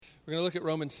We're going to look at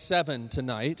Romans 7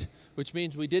 tonight, which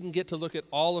means we didn't get to look at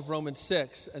all of Romans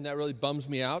 6, and that really bums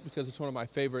me out because it's one of my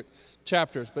favorite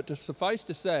chapters. But to suffice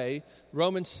to say,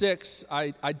 Romans 6,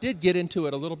 I did get into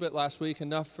it a little bit last week,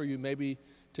 enough for you maybe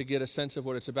to get a sense of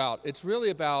what it's about. It's really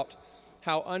about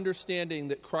how understanding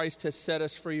that Christ has set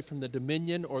us free from the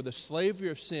dominion or the slavery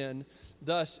of sin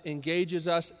thus engages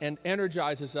us and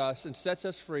energizes us and sets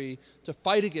us free to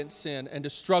fight against sin and to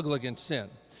struggle against sin.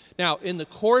 Now, in the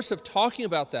course of talking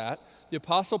about that, the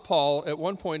Apostle Paul, at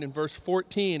one point in verse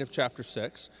 14 of chapter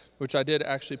 6, which I did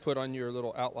actually put on your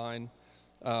little outline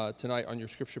tonight on your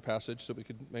scripture passage so we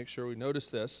could make sure we notice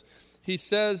this, he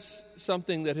says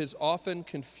something that has often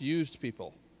confused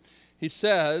people. He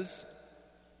says,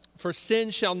 "For sin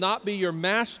shall not be your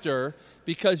master,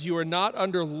 because you are not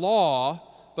under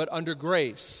law, but under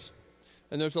grace."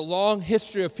 And there's a long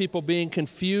history of people being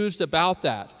confused about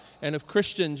that. And of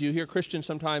Christians, you hear Christians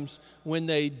sometimes when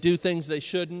they do things they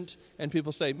shouldn't, and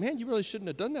people say, "Man, you really shouldn't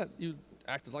have done that. You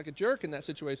acted like a jerk in that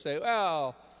situation." Say,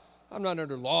 "Well, I'm not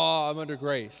under law, I'm under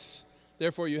grace.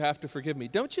 Therefore, you have to forgive me."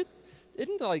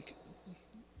 Isn't like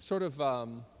sort of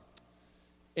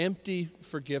empty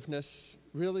forgiveness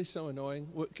really so annoying?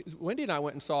 Wendy and I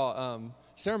went and saw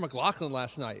Sarah McLachlan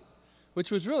last night,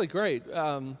 which was really great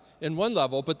in one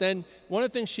level. But then one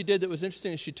of the things she did that was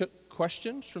interesting is she took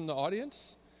questions from the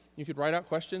audience. You could write out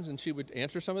questions, and she would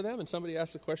answer some of them. And somebody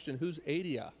asked the question, "Who's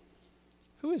Adia?"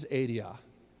 Who is Adia?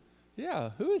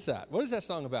 Yeah, who is that? What is that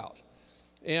song about?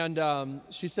 And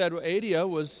she said, well, Adia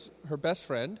was her best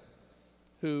friend,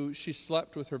 who she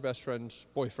slept with her best friend's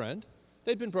boyfriend.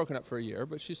 They'd been broken up for a year,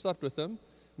 but she slept with him,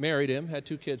 married him, had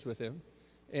 2 kids with him.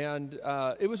 And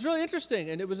it was really interesting.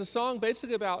 And it was a song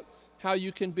basically about how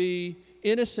you can be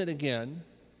innocent again.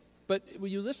 But when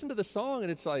you listen to the song,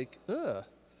 and it's like,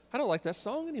 I don't like that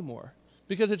song anymore.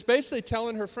 Because it's basically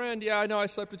telling her friend, "Yeah, I know I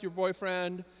slept with your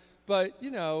boyfriend, but,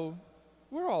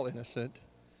 we're all innocent,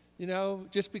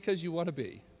 just because you want to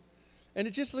be." And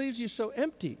it just leaves you so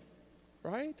empty,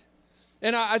 right?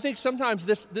 And I think sometimes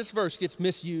this verse gets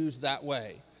misused that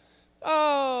way.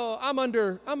 "Oh, I'm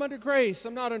under grace.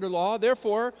 I'm not under law.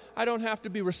 Therefore, I don't have to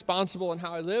be responsible in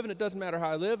how I live, and it doesn't matter how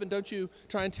I live, and don't you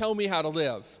try and tell me how to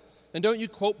live. And don't you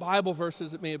quote Bible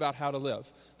verses at me about how to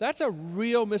live." That's a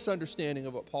real misunderstanding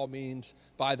of what Paul means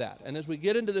by that. And as we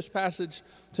get into this passage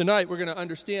tonight, we're going to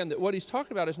understand that what he's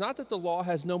talking about is not that the law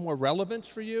has no more relevance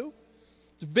for you.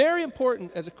 It's very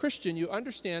important as a Christian you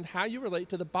understand how you relate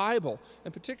to the Bible,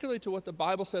 and particularly to what the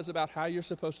Bible says about how you're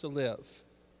supposed to live.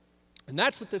 And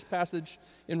that's what this passage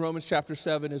in Romans chapter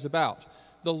 7 is about.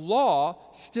 The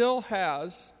law still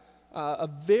has a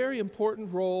very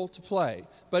important role to play.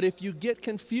 But if you get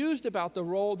confused about the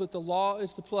role that the law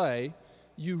is to play,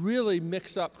 you really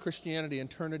mix up Christianity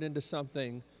and turn it into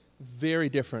something very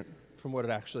different from what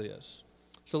it actually is.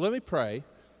 So let me pray,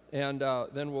 and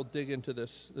then we'll dig into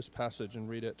this passage and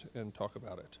read it and talk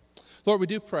about it. Lord, we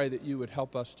do pray that you would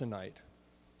help us tonight,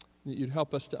 that you'd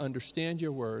help us to understand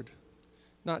your word,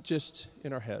 not just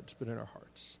in our heads, but in our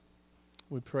hearts.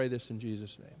 We pray this in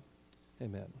Jesus' name.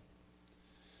 Amen.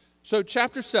 So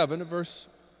chapter 7, verse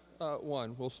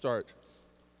 1, we'll start.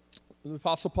 The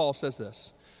Apostle Paul says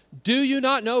this, "Do you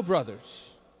not know,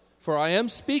 brothers, for I am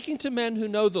speaking to men who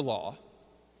know the law,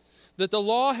 that the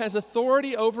law has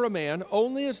authority over a man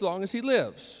only as long as he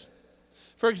lives?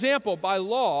 For example, by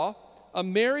law, a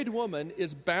married woman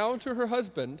is bound to her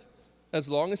husband as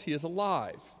long as he is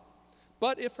alive.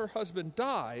 But if her husband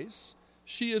dies,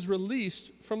 she is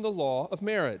released from the law of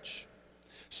marriage.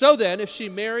 So then, if she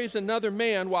marries another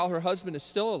man while her husband is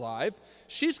still alive,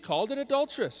 she's called an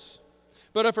adulteress.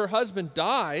 But if her husband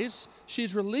dies,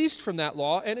 she's released from that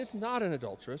law and is not an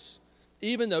adulteress,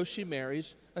 even though she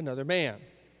marries another man.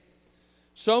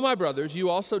 So, my brothers, you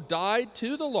also died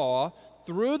to the law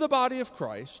through the body of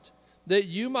Christ, that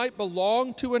you might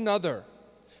belong to another,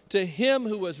 to him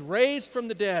who was raised from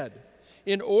the dead,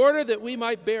 in order that we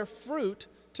might bear fruit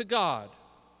to God.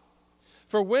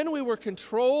 For when we were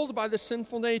controlled by the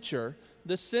sinful nature,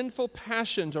 the sinful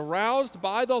passions aroused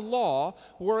by the law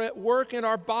were at work in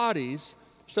our bodies,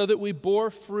 so that we bore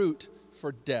fruit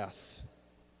for death.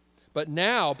 But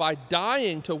now, by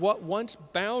dying to what once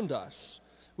bound us,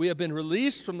 we have been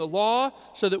released from the law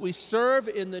so that we serve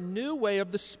in the new way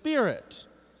of the Spirit,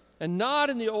 and not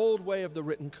in the old way of the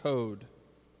written code.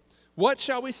 What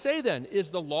shall we say then?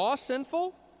 Is the law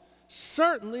sinful?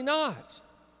 Certainly not.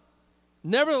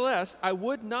 Nevertheless, I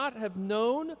would not have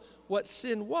known what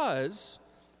sin was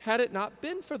had it not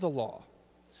been for the law.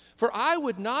 For I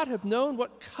would not have known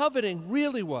what coveting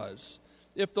really was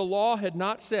if the law had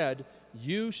not said,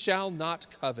 "You shall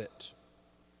not covet."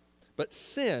 But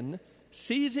sin,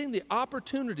 seizing the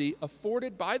opportunity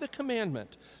afforded by the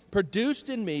commandment, produced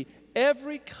in me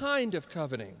every kind of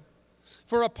coveting.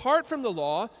 For apart from the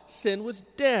law, sin was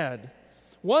dead.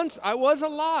 Once I was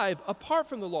alive apart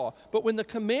from the law, but when the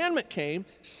commandment came,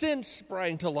 sin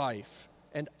sprang to life,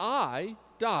 and I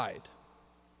died.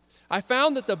 I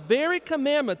found that the very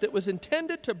commandment that was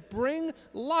intended to bring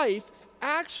life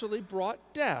actually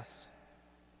brought death.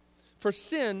 For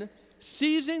sin,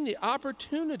 seizing the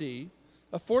opportunity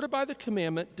afforded by the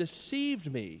commandment,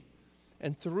 deceived me,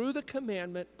 and through the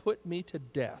commandment put me to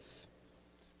death.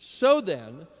 So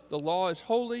then, the law is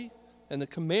holy, and the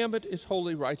commandment is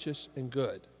holy, righteous, and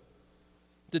good.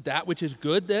 Did that which is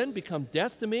good then become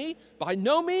death to me? By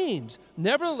no means.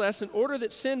 Nevertheless, in order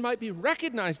that sin might be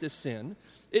recognized as sin,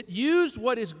 it used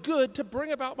what is good to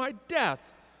bring about my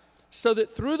death, so that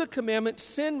through the commandment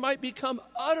sin might become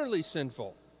utterly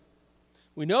sinful.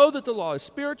 We know that the law is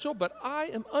spiritual, but I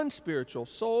am unspiritual,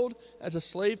 sold as a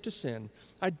slave to sin.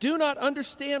 I do not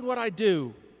understand what I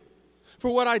do.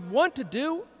 For what I want to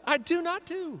do, I do not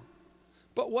do.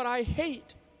 But what I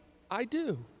hate, I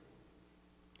do.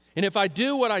 And if I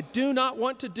do what I do not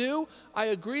want to do, I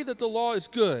agree that the law is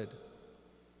good.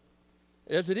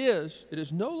 As it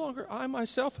is no longer I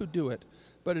myself who do it,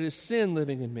 but it is sin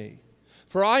living in me.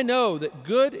 For I know that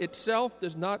good itself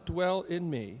does not dwell in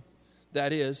me,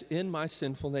 that is, in my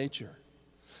sinful nature.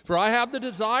 For I have the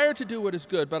desire to do what is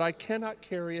good, but I cannot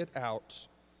carry it out.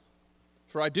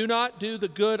 For I do not do the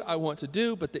good I want to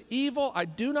do, but the evil I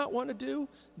do not want to do,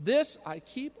 this I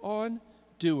keep on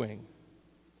doing.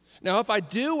 Now, if I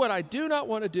do what I do not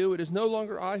want to do, it is no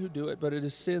longer I who do it, but it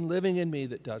is sin living in me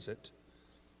that does it.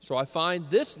 So I find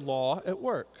this law at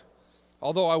work.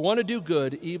 Although I want to do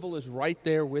good, evil is right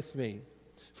there with me.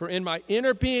 For in my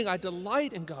inner being I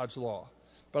delight in God's law.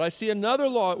 But I see another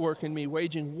law at work in me,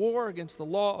 waging war against the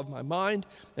law of my mind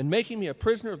and making me a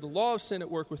prisoner of the law of sin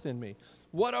at work within me.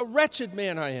 What a wretched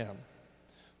man I am!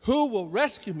 Who will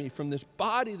rescue me from this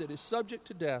body that is subject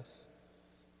to death?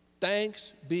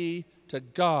 Thanks be to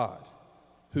God,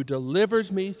 who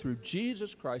delivers me through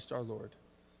Jesus Christ our Lord.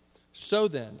 So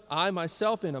then, I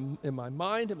myself in my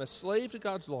mind am a slave to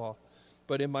God's law,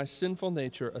 but in my sinful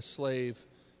nature a slave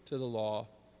to the law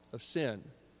of sin.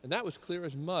 And that was clear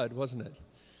as mud, wasn't it?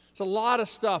 It's a lot of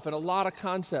stuff and a lot of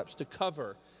concepts to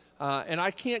cover. And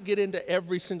I can't get into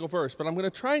every single verse, but I'm going to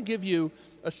try and give you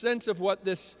a sense of what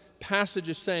this passage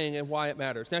is saying and why it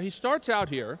matters. Now, he starts out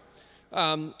here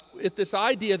with this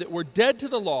idea that we're dead to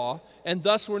the law, and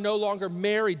thus we're no longer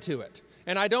married to it.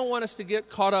 And I don't want us to get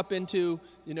caught up into,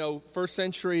 first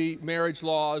century marriage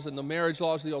laws and the marriage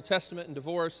laws of the Old Testament and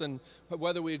divorce and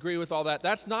whether we agree with all that.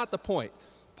 That's not the point.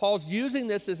 Paul's using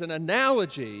this as an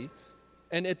analogy,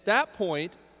 and at that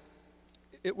point,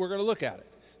 we're going to look at it.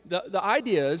 The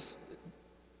idea is,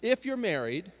 if you're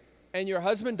married and your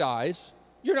husband dies,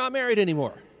 you're not married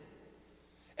anymore.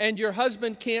 And your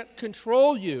husband can't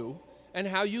control you and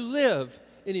how you live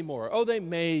anymore. Oh, they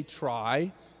may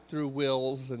try through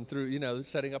wills and through,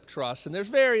 setting up trusts. And there's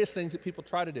various things that people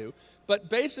try to do. But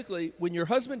basically, when your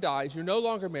husband dies, you're no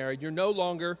longer married. You're no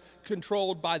longer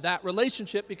controlled by that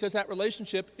relationship because that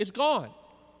relationship is gone.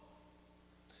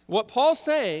 What Paul's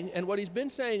saying, and what he's been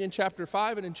saying in chapter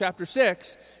 5 and in chapter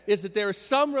 6, is that there is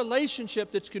some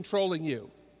relationship that's controlling you.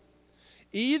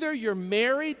 Either you're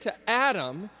married to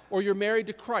Adam or you're married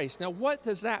to Christ. Now, what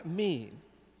does that mean?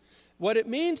 What it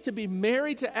means to be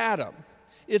married to Adam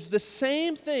is the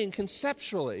same thing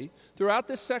conceptually throughout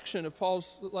this section of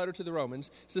Paul's letter to the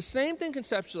Romans. It's the same thing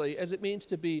conceptually as it means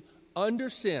to be under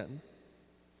sin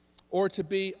or to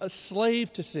be a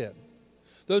slave to sin.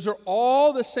 Those are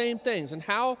all the same things. And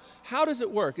how does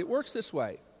it work? It works this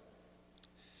way.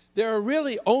 There are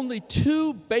really only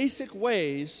two basic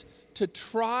ways to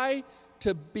try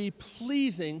to be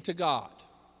pleasing to God.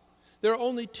 There are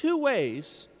only two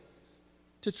ways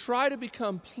to try to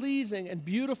become pleasing and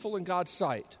beautiful in God's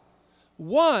sight.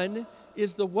 One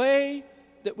is the way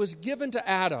that was given to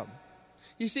Adam.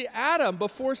 You see, Adam,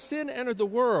 before sin entered the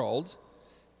world,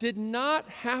 did not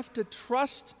have to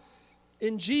trust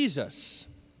in Jesus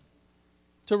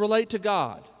to relate to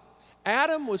God.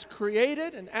 Adam was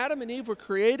created, and Adam and Eve were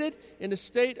created in a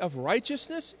state of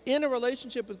righteousness in a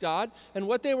relationship with God, and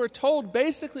what they were told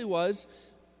basically was,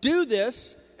 do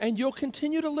this and you'll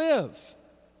continue to live.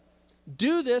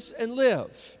 Do this and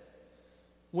live.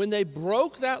 When they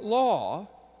broke that law,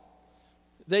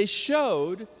 they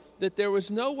showed that there was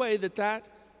no way that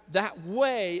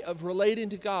way of relating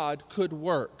to God could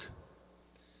work.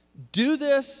 Do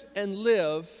this and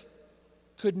live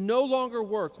could no longer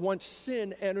work once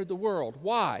sin entered the world.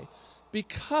 Why?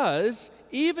 Because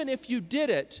even if you did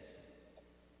it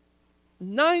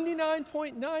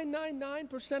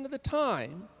 99.999% of the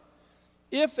time,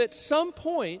 if at some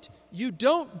point you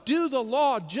don't do the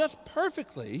law just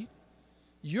perfectly,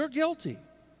 you're guilty.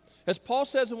 As Paul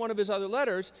says in one of his other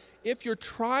letters, if you're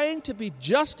trying to be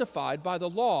justified by the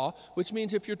law, which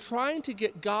means if you're trying to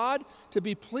get God to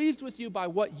be pleased with you by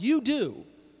what you do,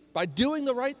 by doing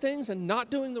the right things and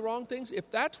not doing the wrong things, if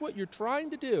that's what you're trying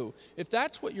to do, if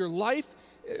that's what your life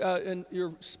and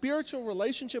your spiritual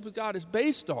relationship with God is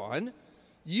based on,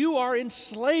 you are in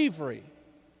slavery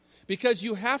because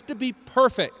you have to be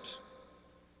perfect.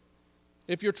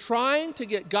 If you're trying to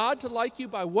get God to like you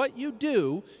by what you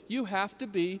do, you have to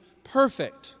be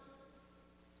perfect.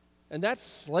 And that's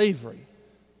slavery.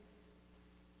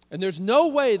 And there's no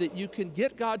way that you can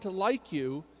get God to like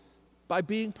you by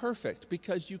being perfect,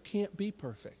 because you can't be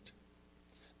perfect.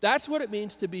 That's what it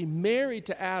means to be married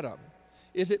to Adam,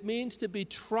 is it means to be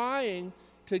trying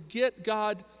to get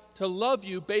God to love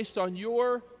you based on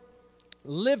your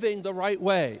living the right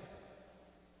way.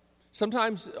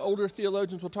 Sometimes older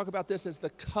theologians will talk about this as the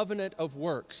covenant of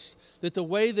works, that the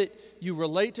way that you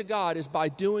relate to God is by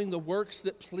doing the works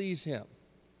that please Him.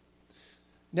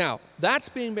 Now, that's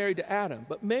being married to Adam,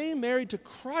 but being married to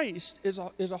Christ is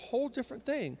a whole different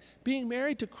thing. Being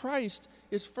married to Christ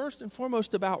is first and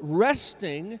foremost about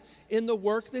resting in the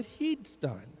work that He's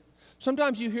done.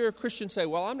 Sometimes you hear a Christian say,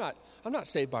 well, I'm not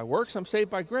saved by works, I'm saved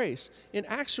by grace. In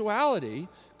actuality,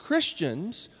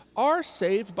 Christians are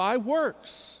saved by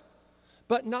works,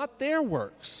 but not their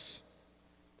works.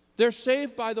 They're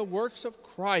saved by the works of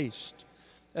Christ.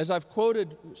 As I've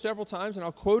quoted several times, and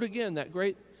I'll quote again that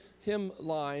great hymn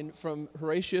line from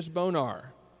Horatius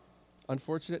Bonar.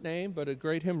 Unfortunate name, but a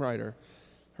great hymn writer.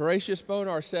 Horatius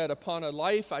Bonar said, upon a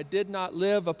life I did not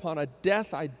live, upon a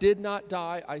death I did not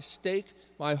die, I stake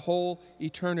my whole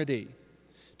eternity.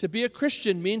 To be a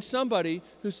Christian means somebody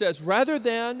who says, rather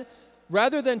than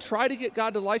try to get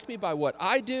God to like me by what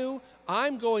I do,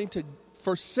 I'm going to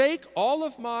forsake all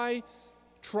of my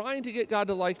trying to get God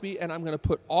to like me, and I'm going to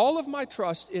put all of my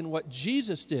trust in what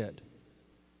Jesus did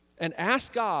and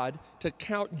ask God to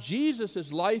count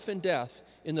Jesus' life and death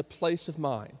in the place of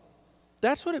mine.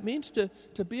 That's what it means to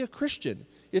be a Christian,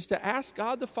 is to ask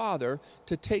God the Father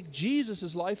to take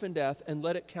Jesus' life and death and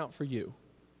let it count for you.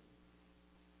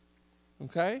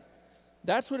 Okay?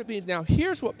 That's what it means. Now,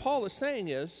 here's what Paul is saying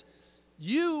is,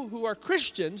 you who are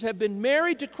Christians have been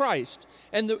married to Christ.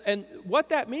 And what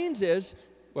that means is,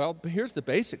 well, here's the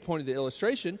basic point of the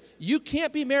illustration. You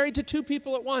can't be married to two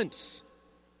people at once.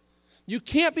 You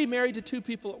can't be married to two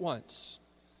people at once.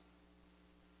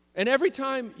 And every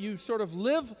time you sort of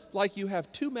live like you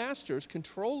have two masters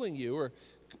controlling you, or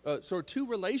sort of two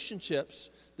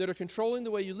relationships that are controlling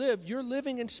the way you live, you're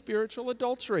living in spiritual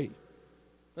adultery.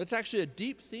 That's actually a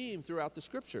deep theme throughout the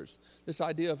Scriptures, this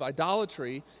idea of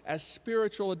idolatry as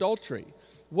spiritual adultery.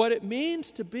 What it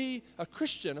means to be a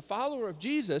Christian, a follower of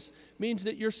Jesus, means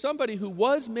that you're somebody who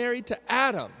was married to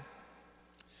Adam,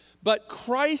 but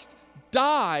Christ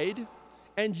died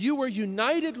and you were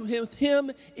united with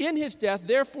Him in His death,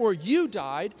 therefore you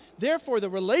died, therefore the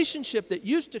relationship that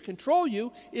used to control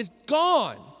you is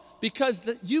gone because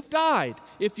you've died.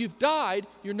 If you've died,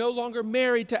 you're no longer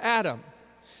married to Adam.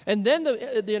 And then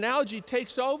the analogy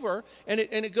takes over, and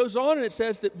it goes on, and it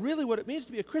says that really what it means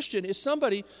to be a Christian is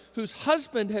somebody whose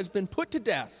husband has been put to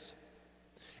death.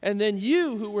 And then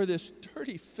you, who were this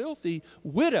dirty, filthy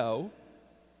widow,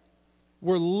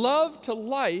 were loved to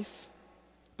life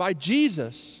by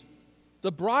Jesus,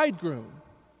 the bridegroom.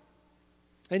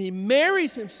 And He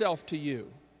marries Himself to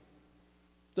you,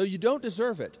 though you don't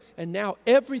deserve it. And now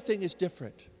everything is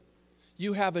different.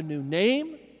 You have a new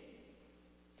name.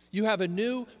 You have a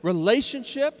new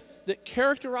relationship that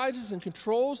characterizes and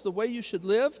controls the way you should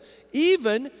live.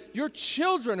 Even your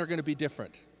children are going to be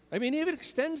different. I mean, it even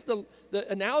extends the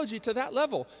analogy to that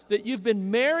level, that you've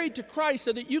been married to Christ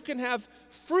so that you can have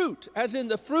fruit, as in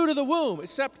the fruit of the womb,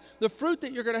 except the fruit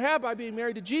that you're going to have by being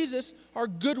married to Jesus are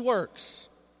good works.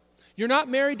 You're not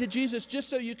married to Jesus just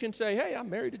so you can say, hey, I'm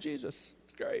married to Jesus.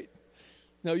 It's great.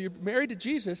 No, you're married to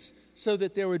Jesus so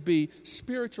that there would be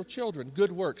spiritual children,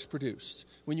 good works produced.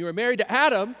 When you were married to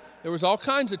Adam, there was all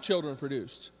kinds of children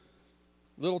produced.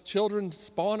 Little children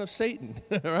spawn of Satan,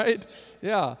 right?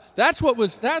 Yeah, that's what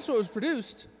was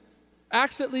produced.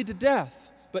 Acts that lead to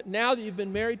death. But now that you've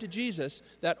been married to Jesus,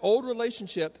 that old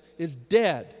relationship is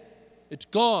dead. It's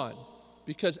gone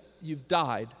because you've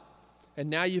died, and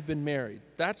now you've been married.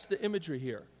 That's the imagery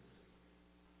here.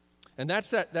 And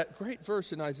that's that great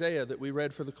verse in Isaiah that we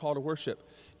read for the call to worship.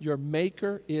 Your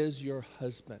maker is your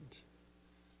husband.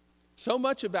 So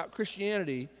much about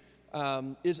Christianity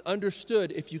is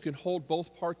understood if you can hold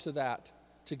both parts of that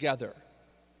together.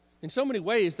 In so many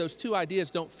ways, those two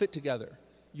ideas don't fit together.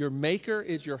 Your maker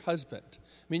is your husband.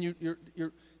 I mean,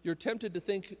 you're tempted to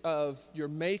think of your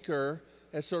maker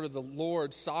as sort of the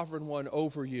Lord, sovereign one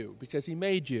over you because he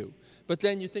made you. But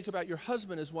then you think about your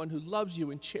husband as one who loves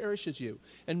you and cherishes you.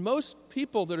 And most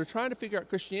people that are trying to figure out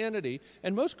Christianity,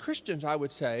 and most Christians, I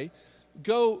would say,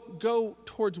 go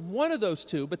towards one of those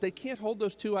two, but they can't hold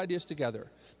those two ideas together.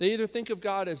 They either think of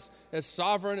God as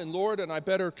sovereign and Lord, and I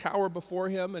better cower before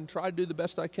him and try to do the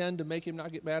best I can to make him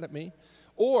not get mad at me.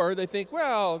 Or they think,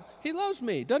 well, he loves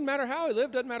me. Doesn't matter how I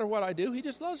live, doesn't matter what I do, he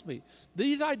just loves me.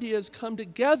 These ideas come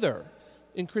together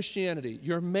in Christianity.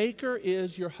 Your maker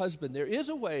is your husband. There is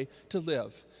a way to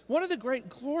live. One of the great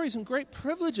glories and great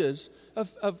privileges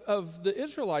of the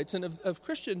Israelites and of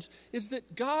Christians is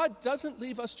that God doesn't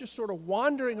leave us just sort of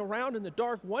wandering around in the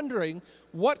dark, wondering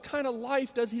what kind of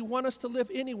life does he want us to live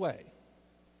anyway.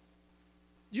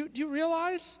 Do you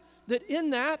realize that in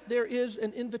that there is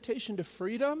an invitation to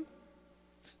freedom?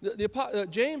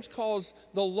 James calls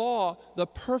the law the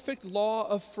perfect law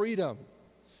of freedom.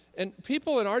 And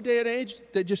people in our day and age,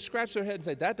 they just scratch their head and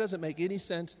say, that doesn't make any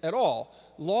sense at all.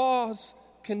 Laws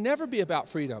can never be about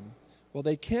freedom. Well,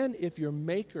 they can if your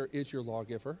maker is your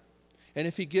lawgiver. And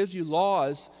if he gives you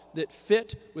laws that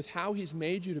fit with how he's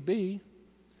made you to be.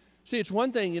 See, it's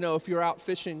one thing, if you're out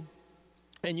fishing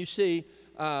and you see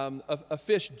a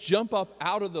fish jump up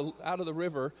out of the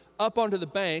river, up onto the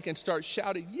bank and start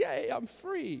shouting, yay, I'm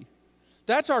free.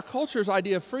 That's our culture's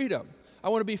idea of freedom. I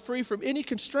want to be free from any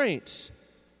constraints,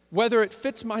 whether it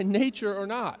fits my nature or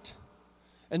not.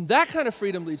 And that kind of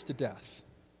freedom leads to death.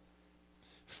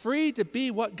 Free to be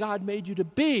what God made you to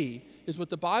be is what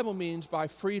the Bible means by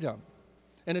freedom.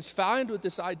 And it's found with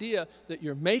this idea that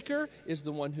your maker is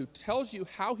the one who tells you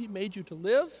how he made you to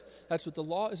live. That's what the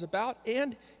law is about.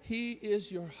 And he is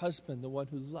your husband, the one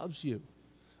who loves you.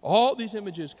 All these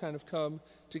images kind of come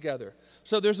together.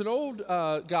 So there's an old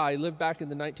guy, lived back in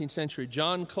the 19th century.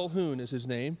 John Colquhoun is his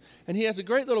name. And he has a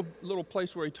great little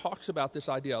place where he talks about this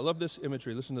idea. I love this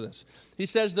imagery. Listen to this. He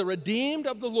says, the redeemed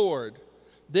of the Lord,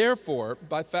 therefore,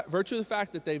 by virtue of the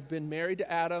fact that they've been married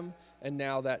to Adam, and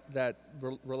now that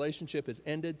relationship is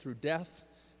ended through death,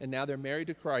 and now they're married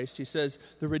to Christ, he says,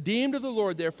 the redeemed of the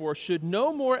Lord, therefore, should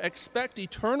no more expect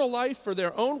eternal life for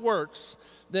their own works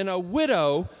than a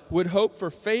widow would hope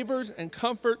for favors and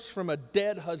comforts from a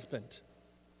dead husband.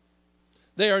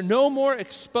 They are no more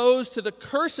exposed to the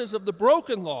curses of the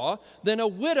broken law than a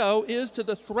widow is to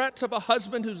the threats of a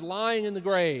husband who's lying in the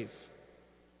grave.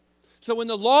 So when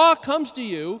the law comes to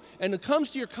you and it comes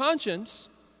to your conscience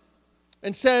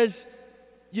and says,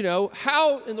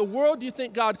 how in the world do you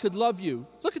think God could love you?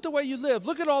 Look at the way you live.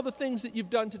 Look at all the things that you've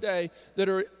done today that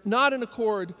are not in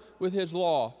accord with his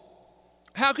law.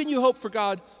 How can you hope for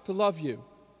God to love you?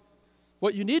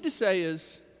 What you need to say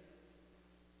is,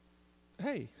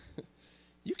 hey,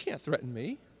 you can't threaten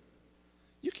me.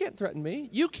 You can't threaten me.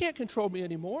 You can't control me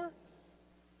anymore.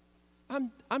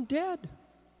 I'm dead.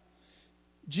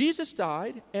 Jesus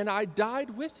died, and I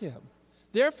died with him.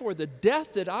 Therefore, the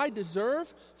death that I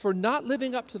deserve for not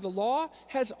living up to the law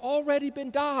has already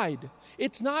been died.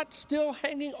 It's not still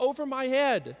hanging over my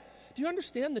head. Do you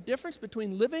understand the difference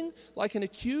between living like an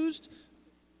accused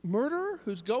murderer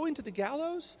who's going to the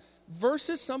gallows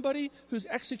versus somebody whose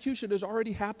execution has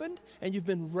already happened and you've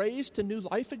been raised to new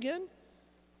life again?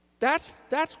 That's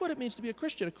what it means to be a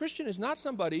Christian. A Christian is not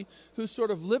somebody who's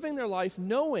sort of living their life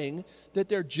knowing that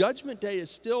their judgment day is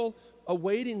still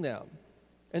awaiting them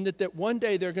and that one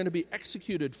day they're going to be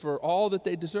executed for all that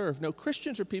they deserve. No,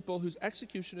 Christians are people whose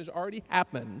execution has already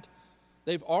happened.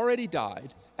 They've already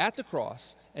died at the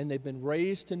cross, and they've been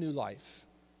raised to new life.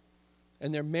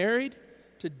 And they're married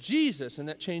to Jesus, and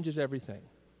that changes everything.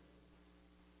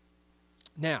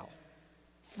 Now,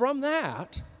 from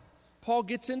that, Paul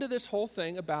gets into this whole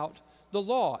thing about the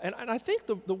law. And I think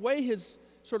the way his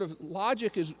sort of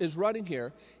logic is running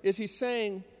here is he's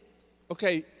saying,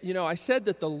 okay, I said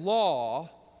that the law,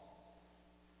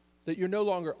 that you're no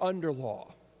longer under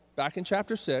law, back in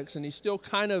chapter 6, and he's still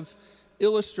kind of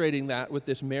illustrating that with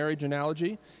this marriage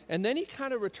analogy. And then he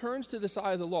kind of returns to the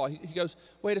side of the law. He goes,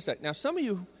 wait a sec. Now, some of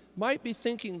you might be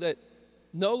thinking that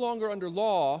no longer under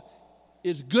law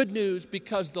is good news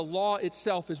because the law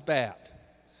itself is bad.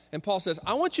 And Paul says,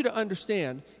 I want you to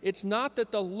understand, it's not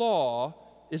that the law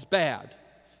is bad.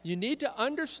 You need to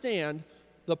understand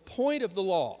the point of the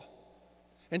law.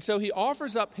 And so he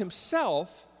offers up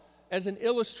himself as an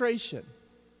illustration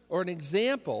or an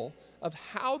example of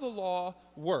how the law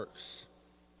works.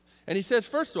 And he says,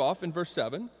 first off, in verse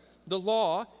 7, the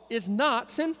law is not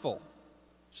sinful.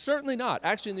 Certainly not.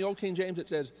 Actually, in the Old King James, it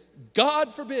says,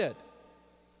 God forbid.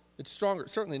 It's stronger.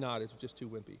 Certainly not. It's just too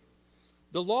wimpy.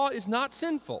 The law is not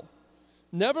sinful.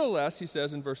 Nevertheless, he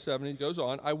says in verse 7, he goes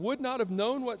on, I would not have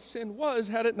known what sin was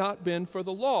had it not been for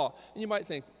the law. And you might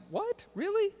think, what?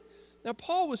 Really? Now,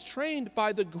 Paul was trained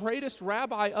by the greatest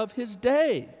rabbi of his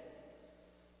day.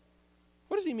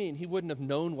 What does he mean he wouldn't have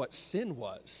known what sin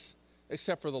was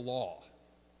except for the law?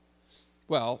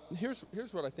 Well, here's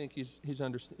what I think he's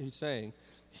saying.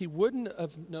 He wouldn't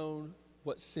have known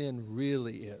what sin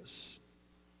really is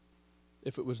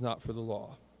if it was not for the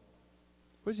law.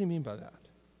 What does he mean by that?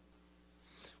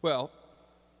 Well,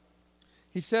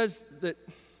 he says that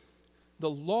the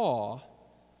law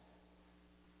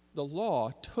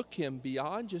took him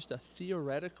beyond just a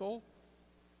theoretical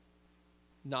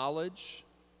knowledge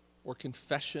or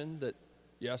confession that,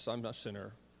 yes, I'm a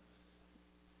sinner,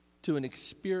 to an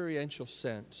experiential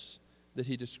sense that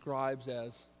he describes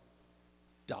as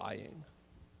dying.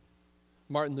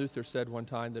 Martin Luther said one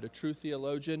time that a true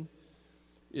theologian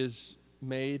is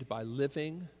made by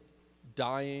living,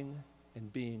 dying,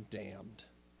 and being damned.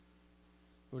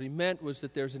 What he meant was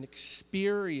that there's an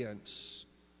experience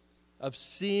of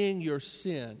seeing your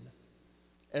sin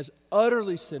as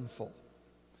utterly sinful,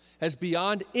 as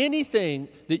beyond anything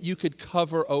that you could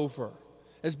cover over,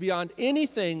 as beyond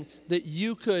anything that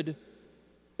you could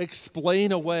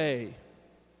explain away.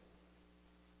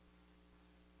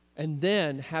 And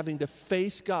then having to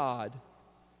face God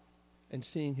and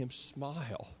seeing him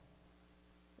smile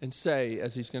and say,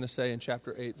 as he's going to say in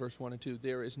chapter 8, verse 1 and 2,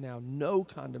 there is now no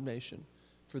condemnation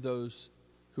for those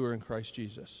who are in Christ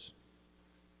Jesus.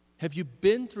 Have you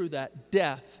been through that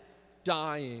death,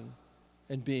 dying,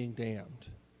 and being damned?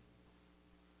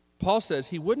 Paul says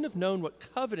he wouldn't have known what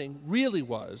coveting really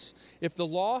was if the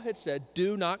law had said,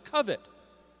 do not covet.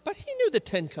 But he knew the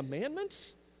 10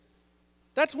 Commandments.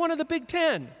 That's one of the big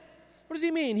 10. What does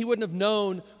he mean? He wouldn't have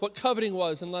known what coveting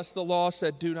was unless the law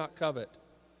said, do not covet.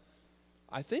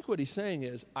 I think what he's saying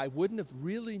is, I wouldn't have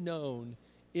really known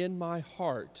in my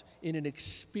heart, in an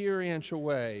experiential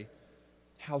way,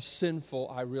 how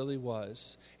sinful I really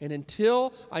was. And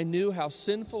until I knew how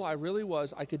sinful I really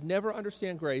was, I could never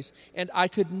understand grace, and I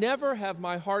could never have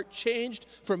my heart changed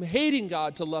from hating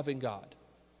God to loving God.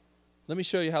 Let me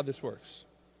show you how this works.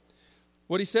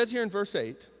 What he says here in verse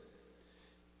 8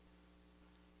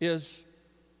 is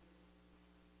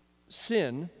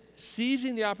sin,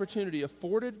 seizing the opportunity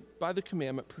afforded by the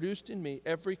commandment, produced in me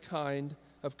every kind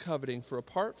of coveting, for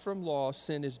apart from law,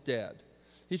 sin is dead.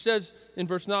 He says in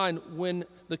verse 9, when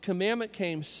the commandment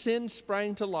came, sin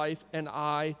sprang to life and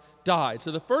I died.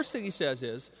 So the first thing he says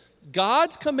is,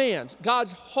 God's commands,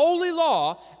 God's holy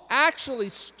law, actually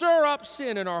stir up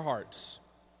sin in our hearts.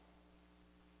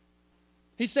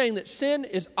 He's saying that sin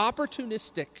is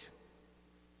opportunistic.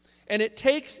 And it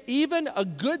takes even a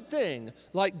good thing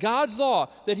like God's law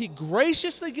that he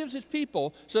graciously gives his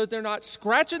people so that they're not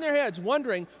scratching their heads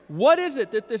wondering, what is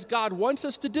it that this God wants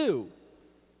us to do?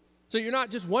 So you're not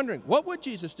just wondering, what would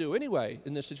Jesus do anyway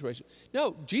in this situation?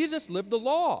 No, Jesus lived the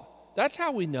law. That's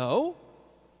how we know.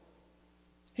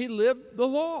 He lived the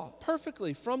law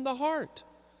perfectly from the heart.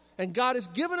 And God has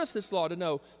given us this law to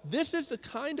know this is the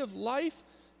kind of life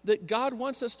that God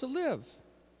wants us to live.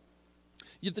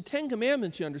 Yet the 10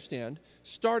 Commandments, you understand,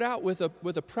 start out with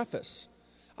a preface.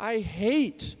 I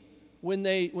hate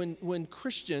when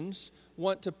Christians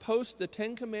want to post the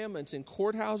 10 Commandments in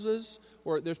courthouses,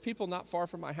 or there's people not far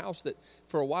from my house that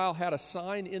for a while had a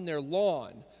sign in their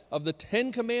lawn of the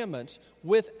 10 Commandments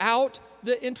without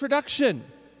the introduction,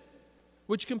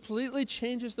 which completely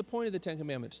changes the point of the 10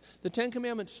 Commandments. The 10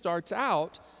 Commandments starts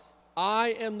out,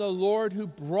 I am the Lord who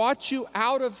brought you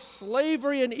out of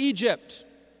slavery in Egypt.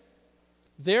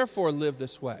 Therefore, live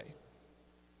this way.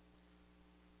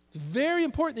 It's very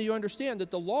important that you understand that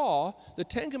the law, the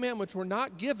 10 Commandments, were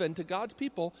not given to God's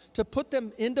people to put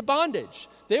them into bondage.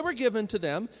 They were given to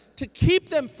them to keep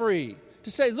them free,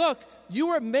 to say, look, you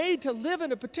were made to live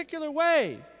in a particular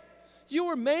way. You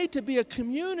were made to be a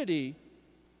community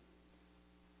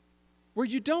where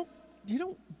you don't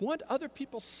want other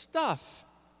people's stuff,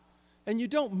 and you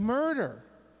don't murder,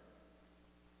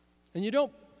 and you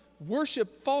don't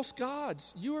worship false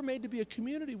gods. You are made to be a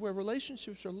community where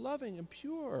relationships are loving and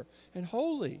pure and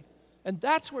holy. And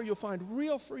that's where you'll find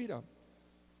real freedom.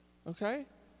 Okay?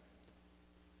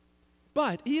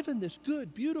 But even this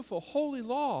good, beautiful, holy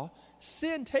law,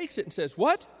 sin takes it and says,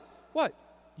 what? What?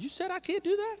 You said I can't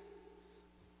do that?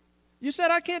 You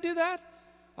said I can't do that?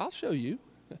 I'll show you.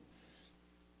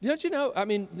 Don't you know? I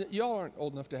mean, y'all aren't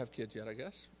old enough to have kids yet, I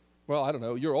guess. Well, I don't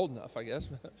know. You're old enough, I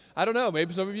guess. I don't know.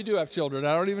 Maybe some of you do have children.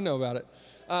 I don't even know about it.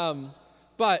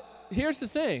 But here's the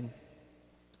thing.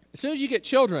 As soon as you get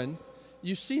children,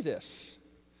 you see this.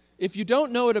 If you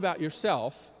don't know it about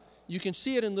yourself, You can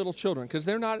see it in little children because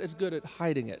they're not as good at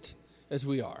hiding it as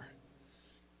we are.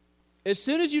 As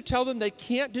soon as you tell them they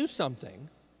can't do something,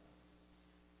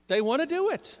 they want to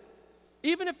do it,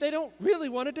 even if they don't really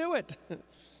want to do it.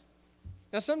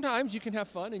 Now, sometimes you can have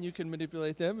fun and you can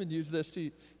manipulate them and use this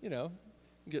to,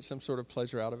 get some sort of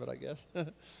pleasure out of it, I guess.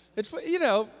 It's,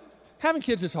 having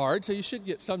kids is hard, so you should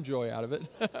get some joy out of it.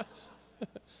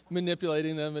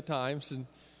 Manipulating them at times and,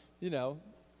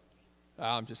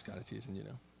 I'm just kind of teasing,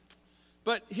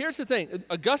 But here's the thing.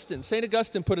 St.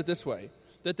 Augustine put it this way,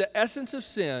 that the essence of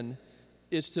sin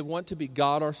is to want to be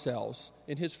God ourselves,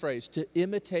 in his phrase, to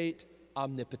imitate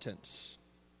omnipotence.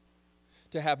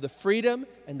 To have the freedom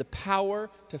and the power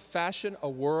to fashion a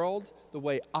world the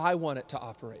way I want it to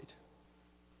operate.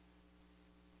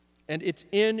 And it's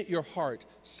in your heart.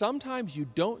 Sometimes you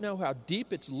don't know how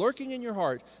deep it's lurking in your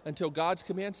heart until God's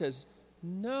command says,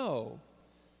 no,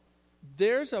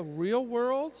 there's a real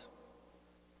world,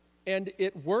 and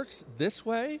it works this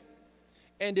way.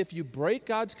 And if you break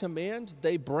God's command,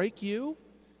 they break you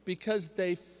because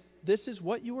this is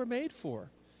what you were made for.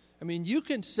 I mean, you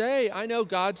can say, I know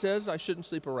God says I shouldn't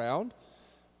sleep around,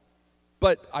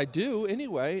 but I do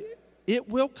anyway. It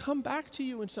will come back to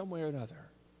you in some way or another.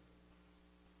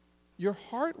 Your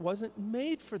heart wasn't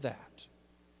made for that.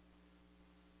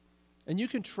 And you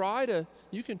can try to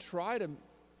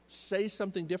say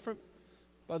something different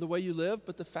by the way you live,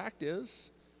 but the fact is,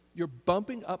 you're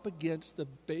bumping up against the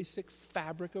basic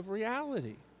fabric of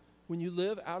reality when you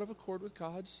live out of accord with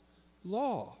God's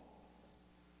law.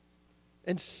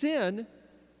 And sin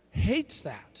hates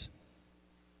that.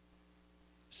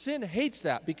 Sin hates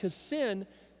that because sin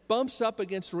bumps up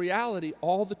against reality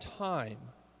all the time.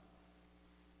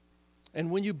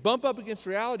 And when you bump up against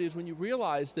reality is when you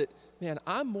realize that, man,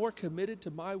 I'm more committed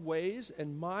to my ways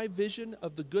and my vision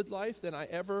of the good life than I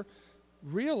ever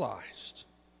realized.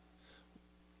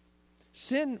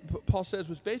 Sin, Paul says,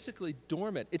 was basically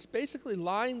dormant. It's basically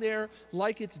lying there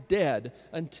like it's dead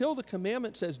until the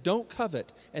commandment says, don't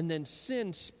covet. And then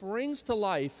sin springs to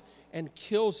life and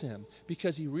kills him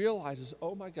because he realizes,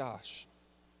 oh my gosh,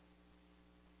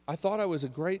 I thought I was a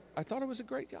great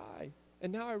guy.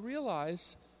 And now I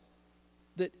realize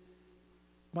that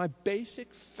my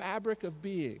basic fabric of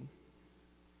being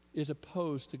is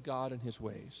opposed to God and his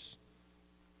ways.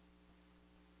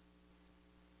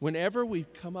 Whenever we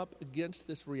come up against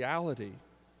this reality,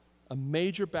 a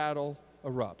major battle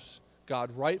erupts. God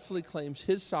rightfully claims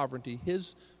his sovereignty,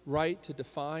 his right to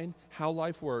define how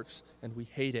life works, and we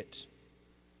hate it.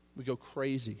 We go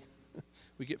crazy.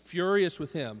 We get furious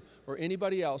with him or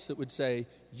anybody else that would say,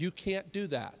 you can't do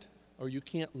that or you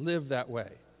can't live that way.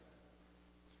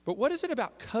 But what is it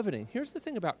about coveting? Here's the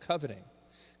thing about coveting.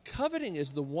 Coveting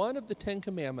is the one of the 10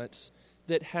 Commandments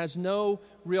that has no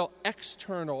real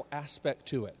external aspect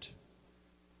to it.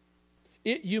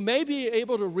 You may be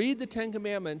able to read the 10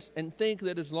 Commandments and think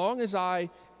that as long as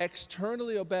I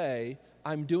externally obey,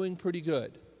 I'm doing pretty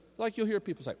good. Like you'll hear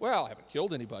people say, well, I haven't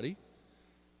killed anybody.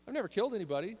 I've never killed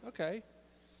anybody. Okay.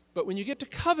 But when you get to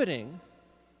coveting,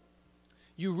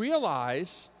 you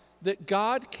realize that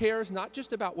God cares not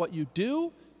just about what you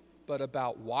do, but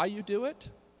about why you do it,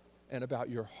 and about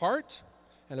your heart,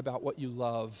 and about what you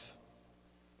love.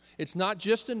 It's not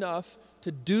just enough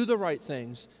to do the right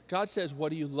things. God says,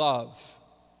 what do you love?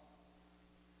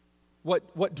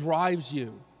 What drives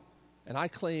you? And I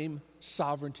claim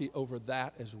sovereignty over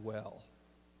that as well.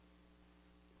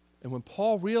 And when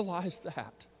Paul realized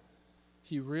that,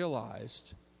 he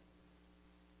realized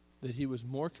that he was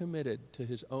more committed to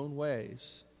his own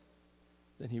ways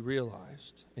than he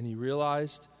realized. And he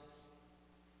realized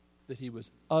that he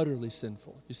was utterly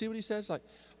sinful. You see what he says?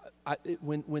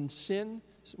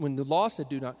 When the law said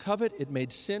do not covet, it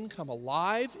made sin come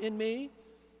alive in me.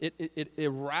 It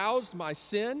aroused my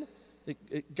sin.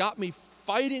 It got me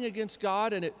fighting against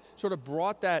God, and it sort of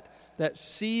brought that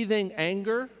seething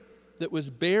anger that was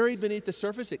buried beneath the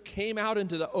surface. It came out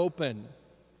into the open.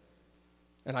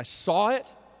 And I saw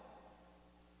it,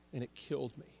 and it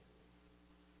killed me.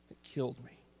 It killed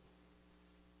me.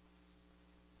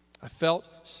 I felt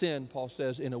sin, Paul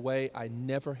says, in a way I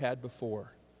never had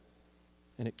before,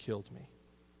 and it killed me.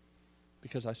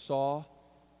 Because I saw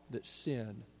that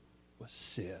sin was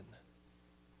sin.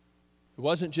 It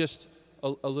wasn't just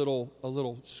a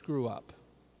little screw up.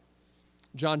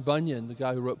 John Bunyan, the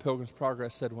guy who wrote Pilgrim's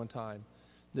Progress, said one time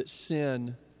that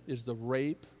sin is the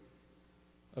rape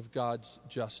of God's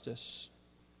justice,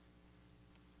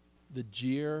 the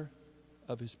jeer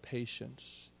of his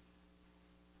patience.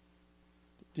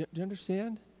 Do you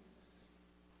understand?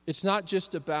 It's not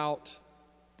just about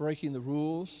breaking the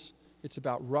rules. It's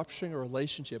about rupturing a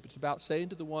relationship. It's about saying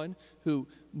to the one who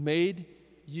made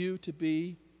you to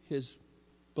be his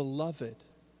beloved.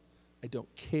 I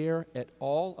don't care at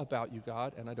all about you,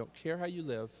 God, and I don't care how you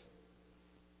live.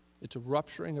 It's a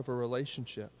rupturing of a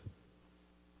relationship.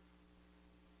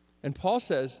 And Paul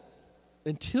says,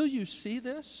 until you see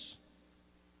this,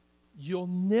 you'll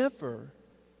never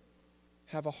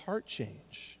have a heart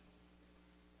change.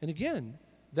 And again,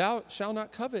 thou shalt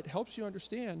not covet helps you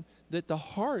understand that the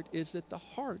heart is at the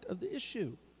heart of the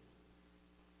issue.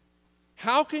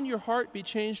 How can your heart be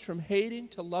changed from hating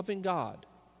to loving God?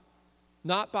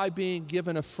 Not by being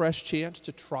given a fresh chance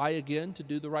to try again to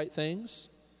do the right things,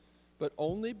 but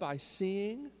only by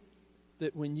seeing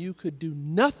that when you could do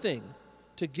nothing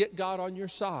to get God on your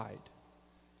side,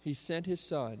 he sent his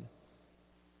son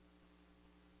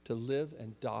to live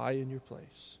and die in your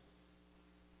place.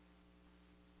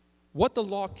 What the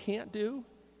law can't do,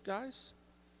 guys,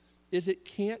 is it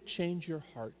can't change your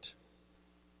heart.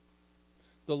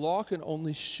 The law can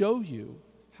only show you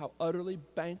how utterly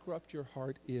bankrupt your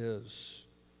heart is.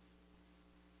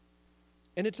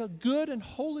 And it's a good and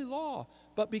holy law,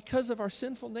 but because of our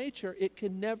sinful nature, it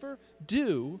can never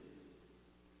do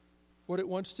what it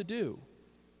wants to do,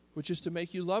 which is to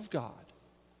make you love God.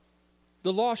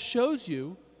 The law shows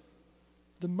you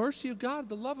the mercy of God,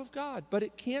 the love of God, but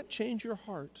it can't change your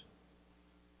heart.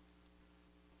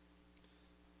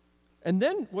 And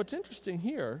then what's interesting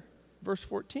here, verse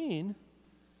 14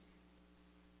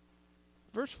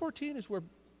 is where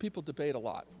people debate a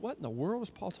lot. What in the world is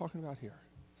Paul talking about here?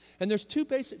 And there's two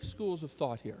basic schools of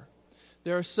thought here.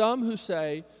 There are some who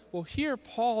say, well, here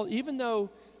Paul, even though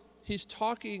he's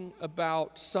talking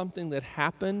about something that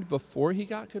happened before he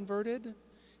got converted,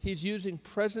 he's using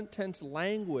present tense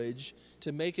language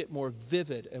to make it more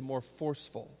vivid and more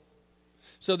forceful.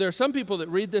 So there are some people that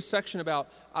read this section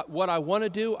about what I want to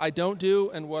do, I don't do,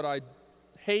 and what I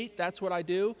hate, that's what I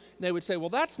do. And they would say, well,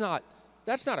 that's not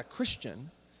a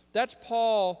Christian. That's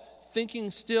Paul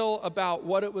thinking still about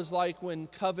what it was like when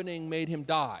coveting made him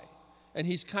die. And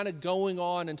he's kind of going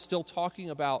on and still talking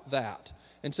about that.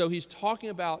 And so he's talking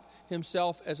about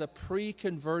himself as a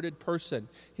pre-converted person.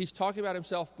 He's talking about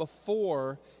himself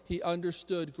before he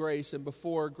understood grace and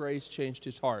before grace changed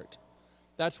his heart.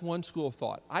 That's one school of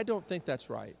thought. I don't think that's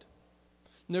right.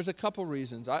 And there's a couple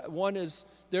reasons. One is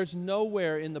there's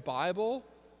nowhere in the Bible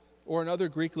or in other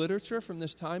Greek literature from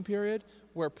this time period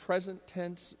where present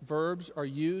tense verbs are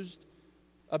used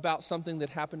about something that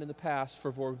happened in the past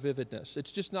for more vividness.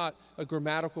 It's just not a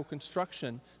grammatical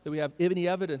construction that we have any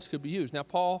evidence could be used. Now,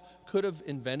 Paul could have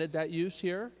invented that use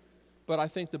here, but I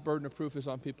think the burden of proof is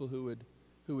on people who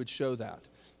would show that.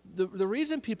 The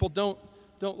reason people don't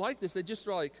like this, they just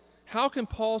are like, how can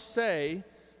Paul say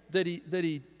that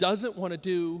he doesn't want to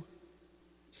do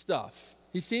stuff?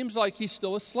 He seems like he's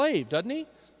still a slave, doesn't he?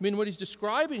 I mean, what he's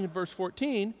describing in verse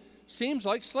 14 seems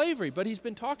like slavery, but he's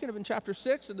been talking of in chapter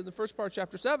 6 and in the first part of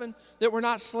chapter 7 that we're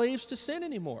not slaves to sin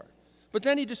anymore. But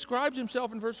then he describes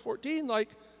himself in verse 14 like,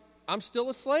 I'm still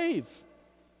a slave.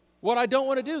 What I don't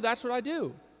want to do, that's what I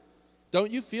do.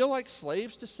 Don't you feel like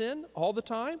slaves to sin all the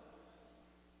time?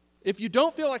 If you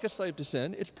don't feel like a slave to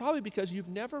sin, it's probably because you've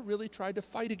never really tried to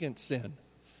fight against sin.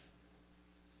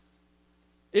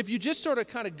 If you just sort of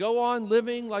kind of go on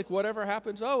living like whatever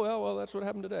happens, oh, well, that's what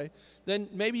happened today, then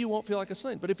maybe you won't feel like a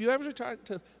slave. But if you ever try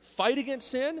to fight against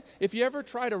sin, if you ever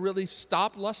try to really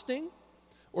stop lusting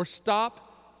or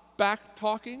stop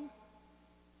back-talking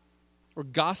or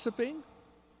gossiping,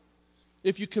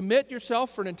 if you commit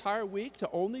yourself for an entire week to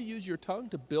only use your tongue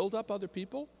to build up other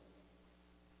people,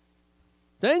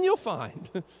 then you'll find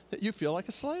that you feel like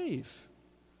a slave,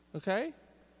 okay?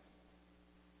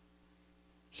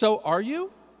 So are you?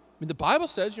 I mean, the Bible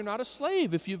says you're not a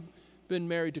slave if you've been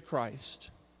married to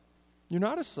Christ. You're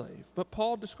not a slave, but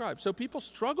Paul describes. So people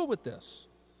struggle with this.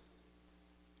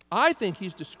 I think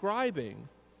he's describing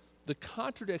the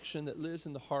contradiction that lives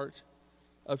in the heart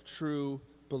of true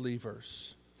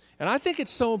believers. And I think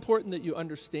it's so important that you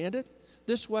understand it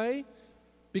this way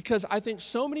because I think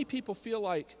so many people feel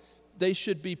like they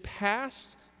should be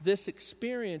past this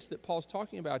experience that Paul's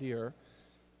talking about here,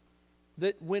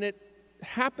 that when it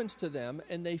happens to them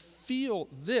and they feel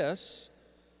this,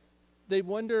 they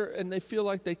wonder and they feel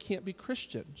like they can't be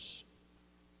Christians.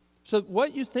 So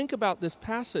what you think about this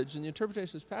passage and the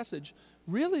interpretation of this passage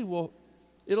really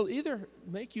it'll either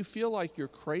make you feel like you're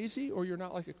crazy or you're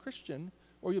not like a Christian,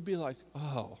 or you'll be like,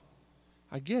 oh,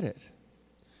 I get it.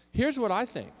 Here's what I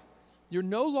think. You're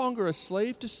no longer a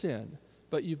slave to sin,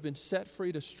 but you've been set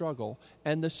free to struggle,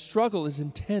 and the struggle is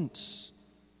intense.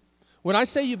 When I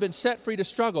say you've been set free to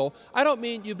struggle, I don't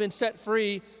mean you've been set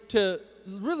free to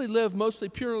really live mostly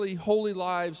purely holy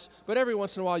lives, but every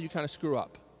once in a while you kind of screw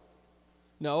up.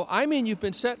 No, I mean you've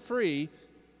been set free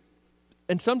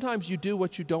And sometimes you do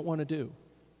what you don't want to do.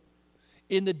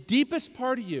 In the deepest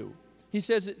part of you, he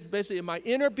says, basically, in my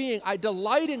inner being, I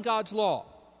delight in God's law.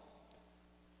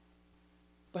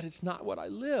 But it's not what I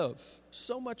live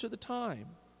so much of the time.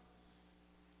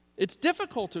 It's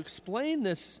difficult to explain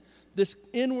this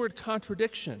inward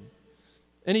contradiction.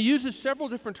 And he uses several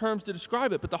different terms to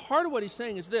describe it. But the heart of what he's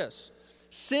saying is this: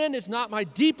 sin is not my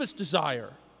deepest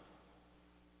desire,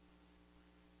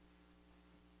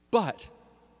 but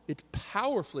it's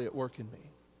powerfully at work in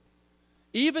me.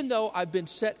 Even though I've been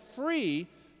set free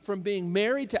from being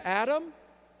married to Adam,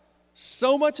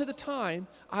 so much of the time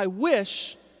I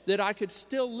wish that I could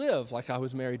still live like I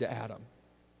was married to Adam.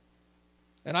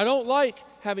 And I don't like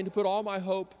having to put all my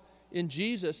hope in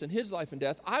Jesus and his life and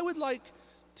death. I would like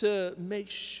to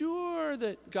make sure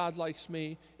that God likes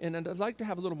me, and I'd like to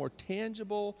have a little more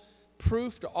tangible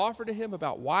proof to offer to him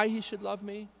about why he should love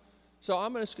me. So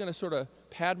I'm just going to sort of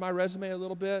pad my resume a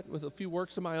little bit with a few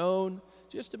works of my own,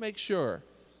 just to make sure.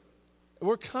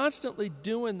 We're constantly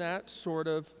doing that sort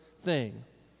of thing.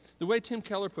 The way Tim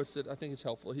Keller puts it, I think it's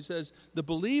helpful. He says, the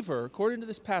believer, according to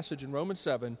this passage in Romans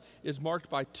 7, is marked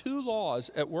by two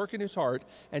laws at work in his heart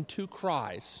and two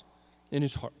cries in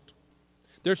his heart.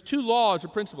 There's two laws or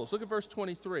principles. Look at verse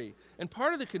 23. And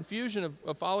part of the confusion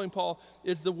of following Paul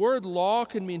is the word law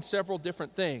can mean several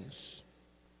different things.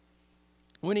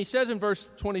 When he says in verse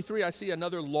 23, I see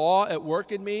another law at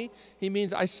work in me, he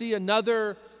means I see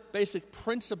another basic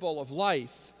principle of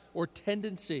life or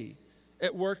tendency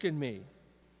at work in me.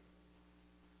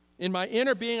 In my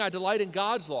inner being, I delight in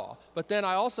God's law, but then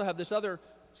I also have this other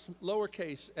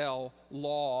lowercase l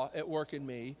law at work in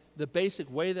me, the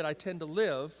basic way that I tend to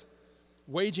live,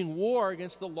 waging war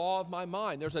against the law of my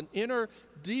mind. There's an inner,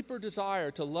 deeper desire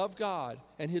to love God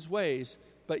and his ways,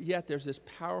 but yet there's this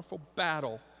powerful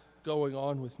battle going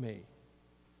on with me.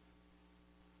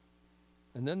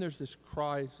 And then there's this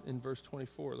cry in verse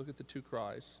 24. Look at the two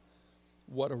cries.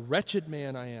 What a wretched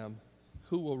man I am.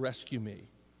 Who will rescue me?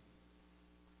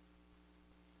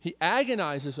 He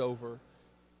agonizes over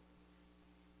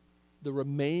the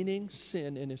remaining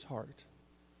sin in his heart.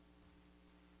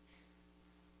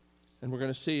 And we're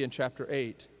going to see in chapter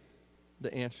 8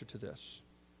 the answer to this.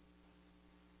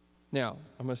 Now,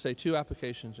 I'm going to say two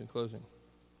applications in closing.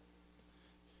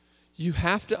 You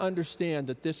have to understand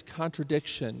that this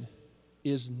contradiction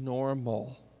is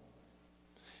normal.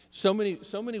 So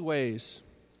many ways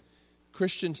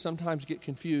Christians sometimes get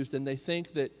confused, and they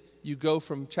think that you go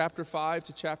from chapter 5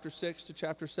 to chapter 6 to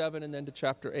chapter 7 and then to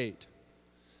chapter 8.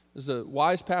 As a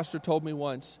wise pastor told me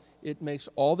once, it makes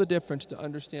all the difference to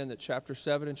understand that chapter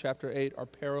 7 and chapter 8 are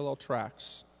parallel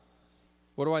tracks.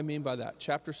 What do I mean by that?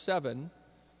 Chapter 7,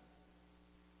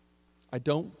 I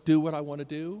don't do what I want to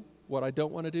do. What I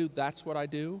don't want to do, that's what I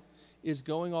do, is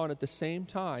going on at the same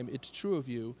time. It's true of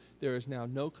you. There is now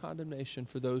no condemnation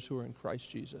for those who are in Christ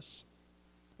Jesus,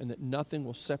 and that nothing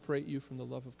will separate you from the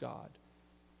love of God.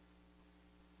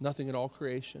 Nothing in all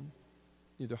creation,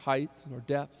 neither height nor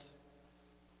depth.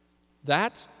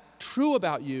 That's true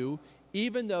about you,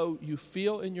 even though you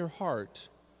feel in your heart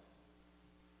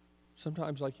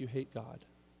sometimes like you hate God.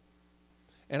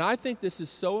 And I think this is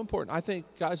so important. I think,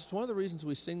 guys, it's one of the reasons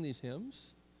we sing these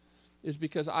hymns is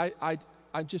because I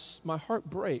my heart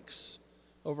breaks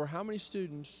over how many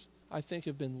students I think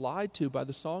have been lied to by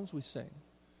the songs we sing.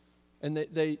 And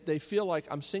they feel like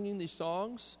I'm singing these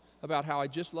songs about how I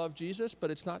just love Jesus,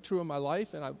 but it's not true in my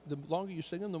life. And the longer you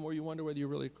sing them, the more you wonder whether you're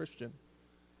really a Christian.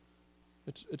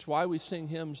 It's why we sing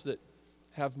hymns that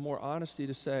have more honesty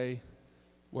to say,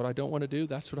 what I don't want to do,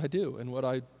 that's what I do. And what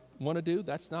I want to do,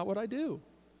 that's not what I do.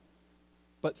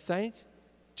 But thank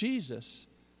Jesus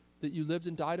that you lived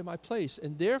and died in my place.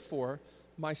 And therefore,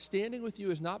 my standing with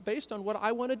you is not based on what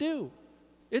I want to do.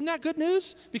 Isn't that good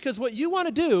news? Because what you want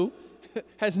to do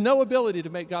has no ability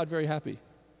to make God very happy.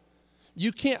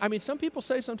 You can't, some people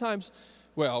say sometimes,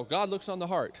 well, God looks on the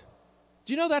heart.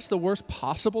 Do you know that's the worst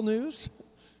possible news?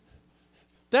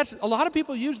 A lot of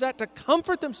people use that to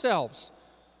comfort themselves.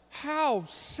 How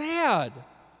sad.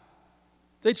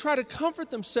 They try to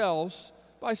comfort themselves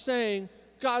by saying,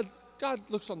 God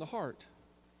looks on the heart.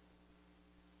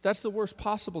 That's the worst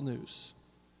possible news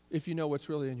if you know what's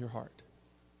really in your heart.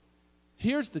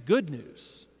 Here's the good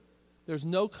news. There's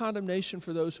no condemnation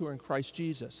for those who are in Christ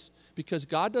Jesus, because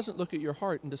God doesn't look at your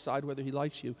heart and decide whether he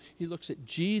likes you. He looks at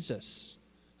Jesus,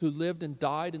 who lived and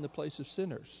died in the place of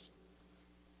sinners.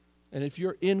 And if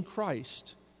you're in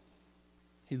Christ,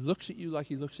 he looks at you like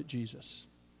he looks at Jesus.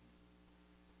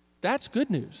 That's good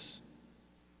news.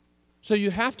 So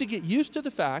you have to get used to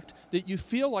the fact that you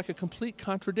feel like a complete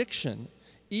contradiction,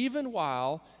 even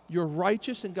while you're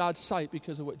righteous in God's sight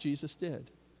because of what Jesus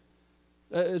did.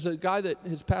 There's a guy that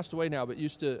has passed away now, but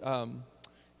used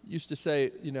to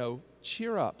say,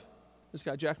 cheer up. This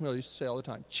guy, Jack Miller, used to say all the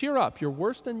time, cheer up, you're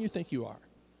worse than you think you are.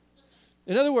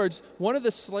 In other words, one of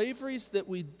the slaveries that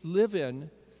we live in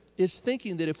is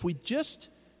thinking that if we just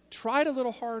tried a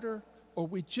little harder, or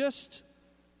we just,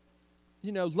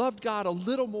 loved God a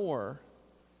little more,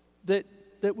 that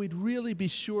we'd really be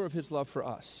sure of his love for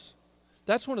us.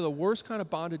 That's one of the worst kind of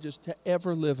bondages to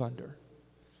ever live under.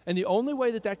 And the only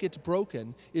way that gets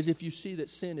broken is if you see that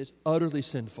sin is utterly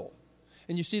sinful.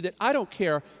 And you see that I don't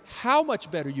care how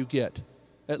much better you get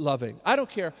at loving. I don't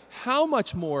care how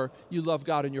much more you love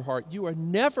God in your heart. You are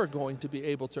never going to be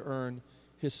able to earn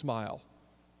his smile.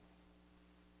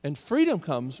 And freedom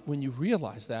comes when you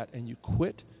realize that and you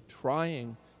quit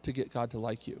trying to get God to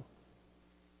like you.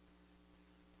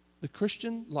 The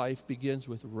Christian life begins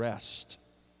with rest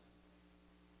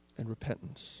and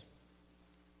repentance.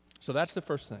 So that's the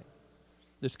first thing.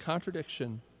 This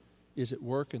contradiction is at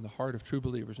work in the heart of true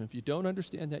believers. And if you don't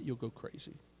understand that, you'll go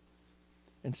crazy.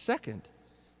 And second,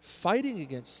 fighting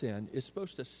against sin is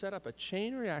supposed to set up a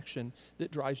chain reaction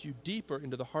that drives you deeper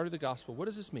into the heart of the gospel. What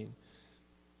does this mean?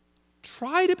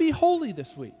 Try to be holy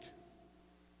this week.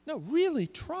 No, really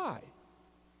try.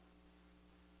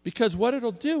 Because what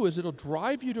it'll do is it'll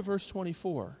drive you to verse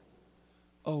 24.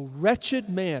 Oh, wretched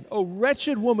man, oh,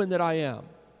 wretched woman that I am.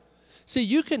 See,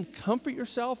 you can comfort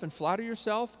yourself and flatter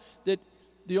yourself that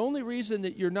the only reason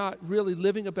that you're not really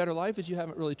living a better life is you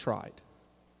haven't really tried.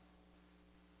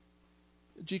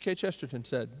 G.K. Chesterton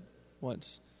said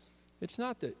once, it's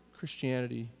not that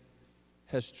Christianity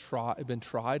has been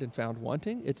tried and found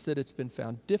wanting, it's that it's been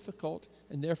found difficult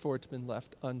and therefore it's been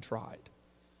left untried.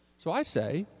 So I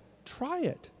say, try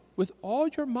it with all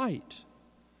your might.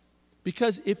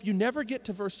 Because if you never get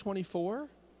to verse 24,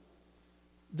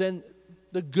 then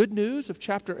the good news of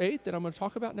chapter 8 that I'm going to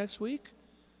talk about next week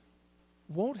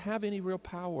won't have any real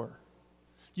power.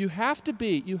 You have to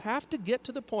get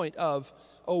to the point of,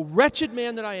 oh, wretched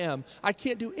man that I am, I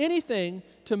can't do anything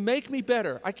to make me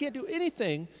better. I can't do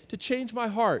anything to change my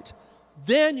heart.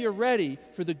 Then you're ready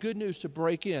for the good news to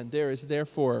break in. There is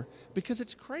therefore, because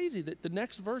it's crazy that the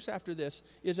next verse after this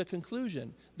is a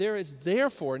conclusion. There is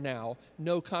therefore now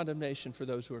no condemnation for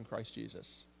those who are in Christ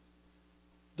Jesus.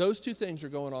 Those two things are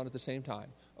going on at the same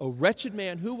time. O wretched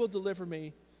man, who will deliver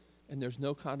me? And there's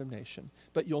no condemnation.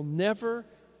 But you'll never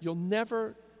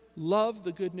love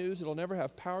the good news. It'll never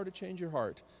have power to change your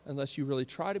heart unless you really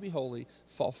try to be holy,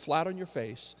 fall flat on your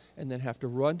face, and then have to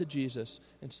run to Jesus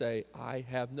and say, I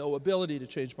have no ability to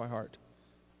change my heart.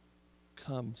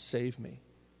 Come, save me.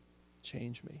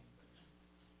 Change me.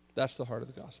 That's the heart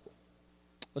of the gospel.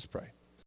 Let's pray.